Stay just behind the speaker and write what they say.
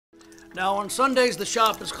Now, on Sundays, the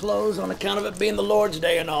shop is closed on account of it being the Lord's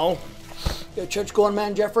Day and all. You a church-going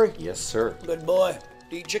man, Jeffrey? Yes, sir. Good boy.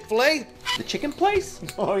 Do you eat Chick-fil-A? The chicken place?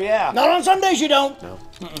 Oh, yeah. Not on Sundays, you don't. No.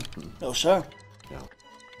 No, sir. No.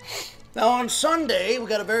 Now, on Sunday, we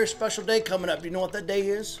got a very special day coming up. Do you know what that day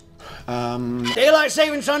is? Daylight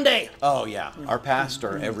Saving Sunday. Oh, yeah. Our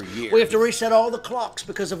pastor every year. We have to reset all the clocks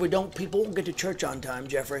because if we don't, people won't get to church on time,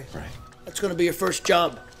 Jeffrey. Right. That's going to be your first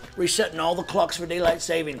job, resetting all the clocks for daylight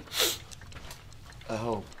saving.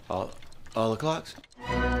 Oh, all the clocks?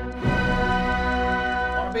 Want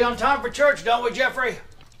to be on time for church, don't we, Jeffrey?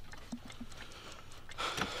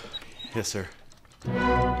 Yes, sir.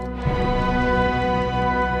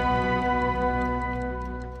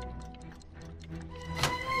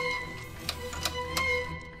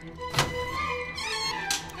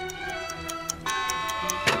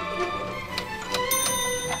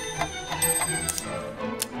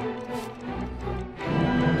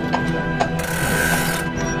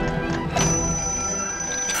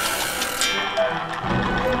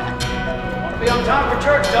 Be on time for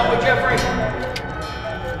church, don't we, Jeffrey?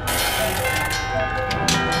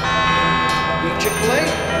 Eat Chick-fil-A?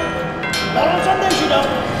 Not on Sundays, you don't.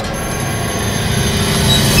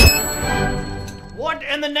 What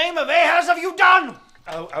in the name of Ahaz have you done?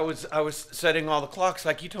 I was setting all the clocks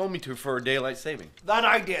like you told me to for daylight saving. That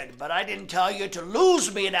I did, but I didn't tell you to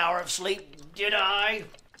lose me an hour of sleep, did I?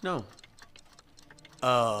 No.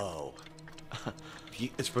 Oh.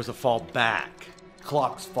 It's supposed to fall back.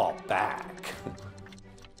 Clocks fall back.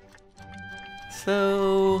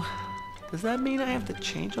 So, does that mean I have to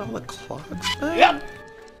change all the clocks back? Yep.